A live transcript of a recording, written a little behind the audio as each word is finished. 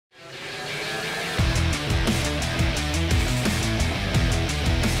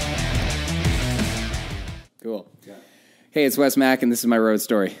Hey, it's Wes Mack, and this is my road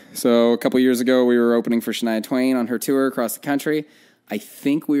story. So a couple years ago, we were opening for Shania Twain on her tour across the country. I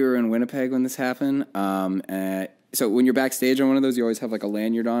think we were in Winnipeg when this happened. So when you're backstage on one of those, you always have like a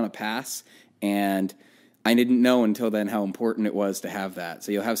lanyard on, a pass, and I didn't know until then how important it was to have that.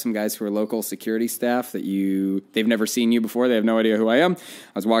 So you'll have some guys who are local security staff that they've never seen you before. They have no idea who I am.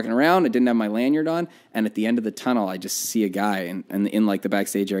 I was walking around. I didn't have my lanyard on. And at the end of the tunnel, I just see a guy in like the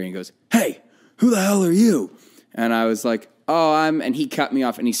backstage area and he goes, "Hey, who the hell are you?" And I was like, and he cut me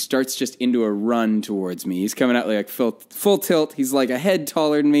off, and he starts just into a run towards me. He's coming out like full tilt. He's like a head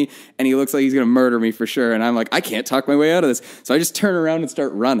taller than me, and he looks like he's going to murder me for sure. And I'm like, I can't talk my way out of this. So I just turn around and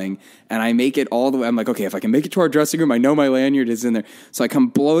start running, and I make it all the way. I'm like, okay, if I can make it to our dressing room, I know my lanyard is in there. So I come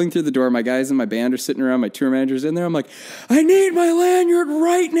blowing through the door. My guys in my band are sitting around. My tour manager's in there. I'm like, I need my lanyard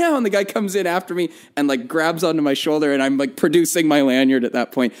right now. And the guy comes in after me and like grabs onto my shoulder, and I'm like producing my lanyard at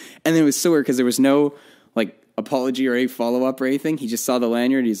that point. And then it was so weird because there was no like apology or any follow-up or anything. He just saw the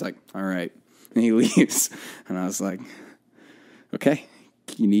lanyard. He's like, all right. And he leaves. And I was like, okay,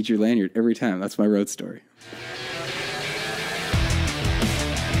 you need your lanyard every time. That's my road story.